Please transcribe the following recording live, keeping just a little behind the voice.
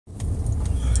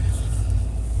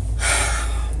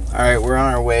Alright, we're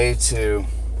on our way to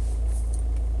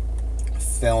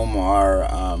film our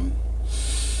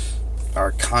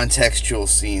contextual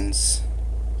scenes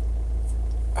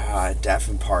at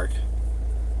Daffin Park.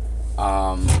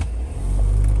 And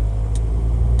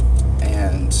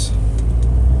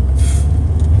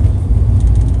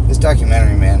this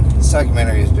documentary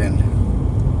has been...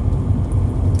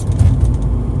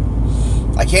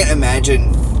 I can't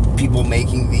imagine people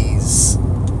making these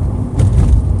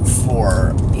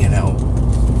for,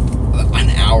 an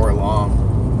hour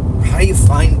long. How do you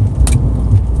find...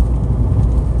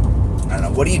 I don't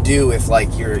know, what do you do if,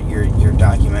 like, your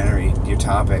documentary, your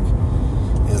topic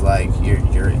is, like, you're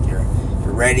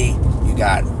ready, you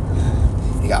got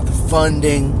the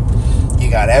funding,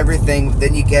 you got everything,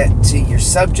 then you get to your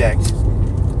subject,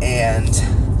 and,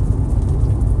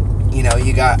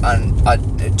 you got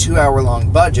a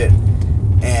 2-hour-long budget,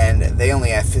 and they only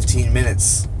have 15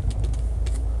 minutes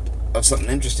of something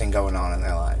interesting going on in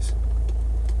their lives.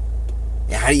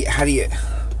 Yeah, how do you...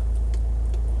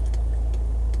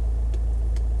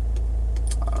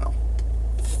 I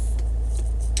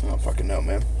don't fucking know,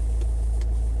 man.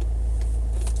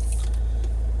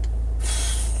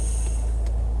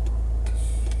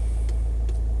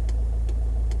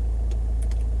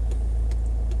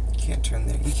 You can't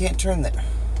turn there.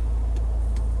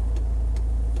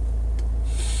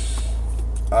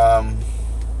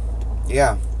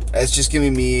 Yeah. It's just gonna be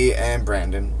me and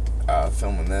Brandon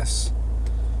filming this.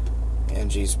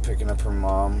 Angie's picking up her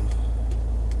mom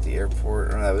at the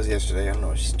airport. Or that was yesterday. I don't know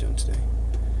what she's doing today.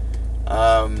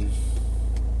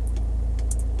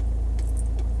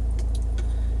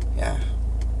 Yeah.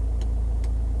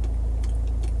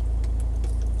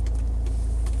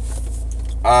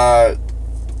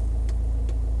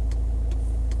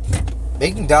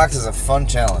 Making docs is a fun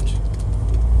challenge.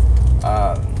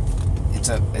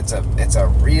 It's a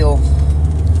real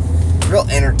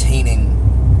entertaining,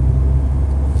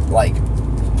 like,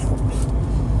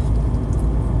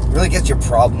 really gets your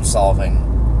problem solving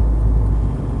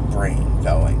brain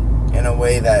going in a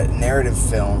way that narrative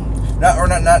film,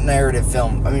 not narrative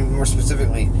film, I mean more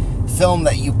specifically film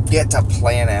that you get to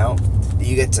plan out, that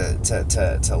you get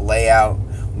to lay out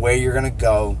where you're gonna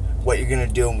go, what you're gonna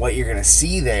do, and what you're gonna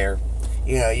see there.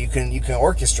 You can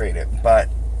orchestrate it, but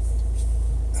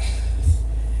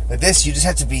with this, you just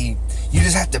have to be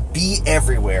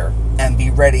everywhere and be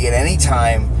ready at any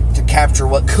time to capture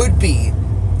what could be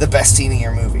the best scene in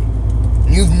your movie.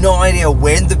 And you have no idea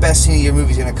when the best scene of your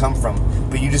movie is going to come from,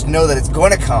 but you just know that it's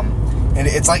going to come, and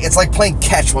it's like playing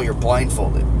catch while you're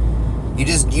blindfolded.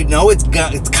 You know it's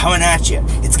coming at you.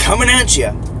 It's coming at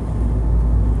you.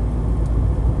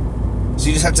 So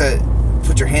you just have to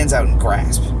put your hands out and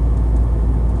grasp.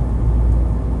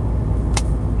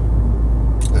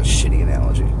 That's a shitty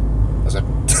analogy. That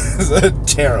was a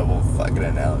terrible fucking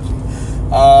analogy.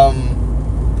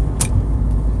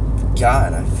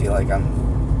 God, I feel like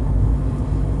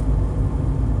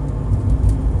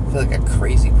a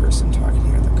crazy person talking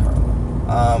here in the car.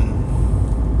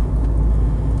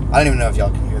 I don't even know if y'all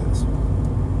can hear this.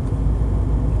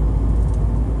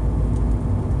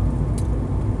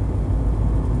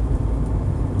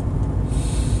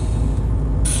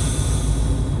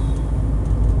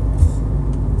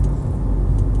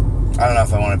 I don't know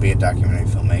if I want to be a documentary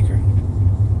filmmaker.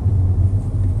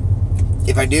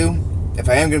 If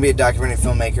I am going to be a documentary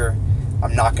filmmaker,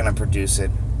 I'm not going to produce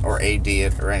it or AD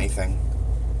it or anything.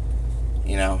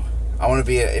 I want to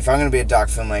be if I'm going to be a doc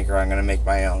filmmaker, I'm going to make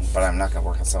my own, but I'm not going to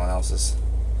work on someone else's.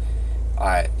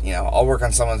 I'll work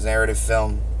on someone's narrative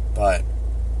film, but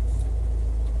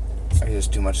there's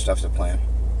just too much stuff to plan.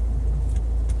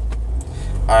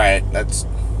 Alright, that's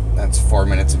 4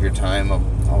 minutes of your time.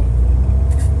 I'll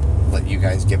let you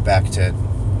guys get back to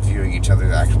viewing each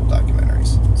other's actual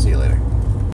documentaries. See you later.